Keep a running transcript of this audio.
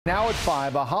Now at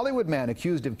 5, a Hollywood man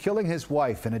accused of killing his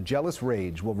wife in a jealous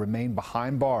rage will remain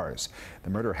behind bars. The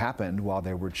murder happened while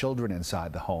there were children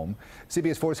inside the home.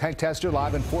 CBS 4's Hank Tester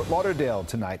live in Fort Lauderdale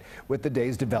tonight with the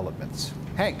day's developments.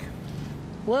 Hank.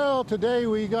 Well, today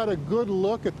we got a good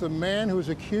look at the man who's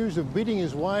accused of beating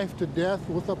his wife to death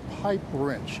with a pipe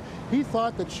wrench. He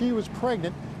thought that she was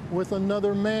pregnant with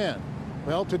another man.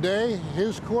 Well, today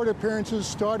his court appearances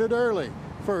started early,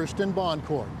 first in bond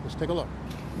court. Let's take a look.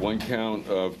 One count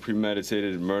of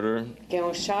premeditated murder.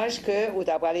 On charge que o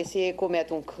d'avoir essayé de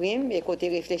commettre crime et côté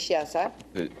réfléchi à ça.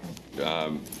 It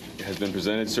has been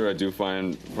presented, sir. I do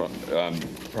find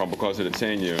probable cause to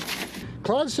detain you.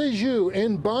 Claude Sejoux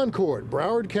in bond court,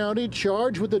 Broward County,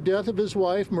 charged with the death of his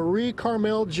wife, Marie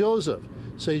Carmel Joseph.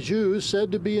 Sejoux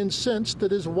said to be incensed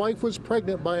that his wife was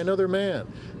pregnant by another man.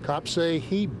 Cops say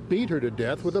he beat her to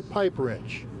death with a pipe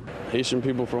wrench. Haitian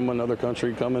people from another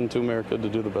country come into America to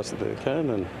do the best that they can,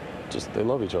 and just they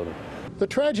love each other. The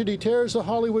tragedy tears the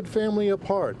Hollywood family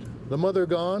apart. The mother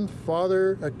gone,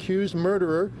 father accused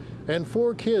murderer, and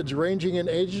 4 kids ranging in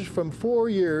ages from 4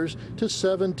 years to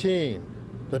 17.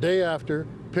 The day after,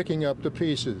 picking up the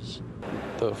pieces.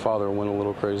 The father went a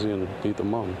little crazy and beat the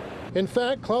mom. In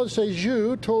fact, Claude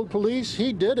Sejoux told police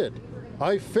he did it.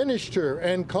 I finished her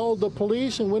and called the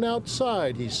police and went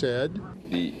outside, he said.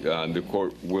 The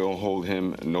court will hold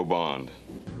him no bond.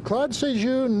 Claude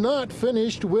Sejoux not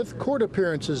finished with court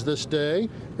appearances this day.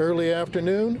 Early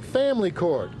afternoon, family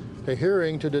court, a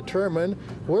hearing to determine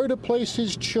where to place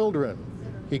his children.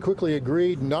 He quickly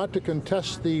agreed not to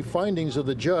contest the findings of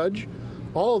the judge.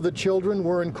 All of the children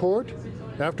were in court.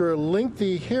 After a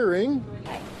lengthy hearing.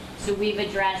 So we've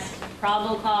addressed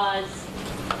probable cause,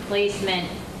 placement,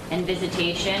 and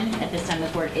visitation. At this time, the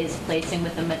court is placing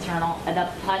with the paternal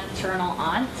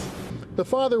aunt. The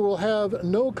father will have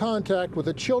no contact with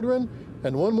the children,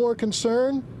 and one more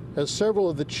concern, as several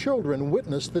of the children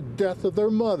witnessed the death of their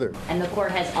mother. And the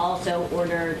court has also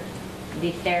ordered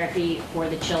the therapy for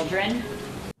the children.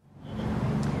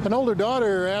 An older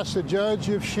daughter asked the judge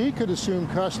if she could assume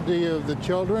custody of the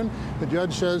children. The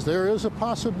judge says there is a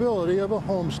possibility of a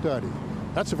home study.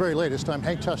 That's the very latest. I'm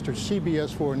Hank Tester,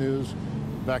 CBS 4 News.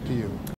 Back to you.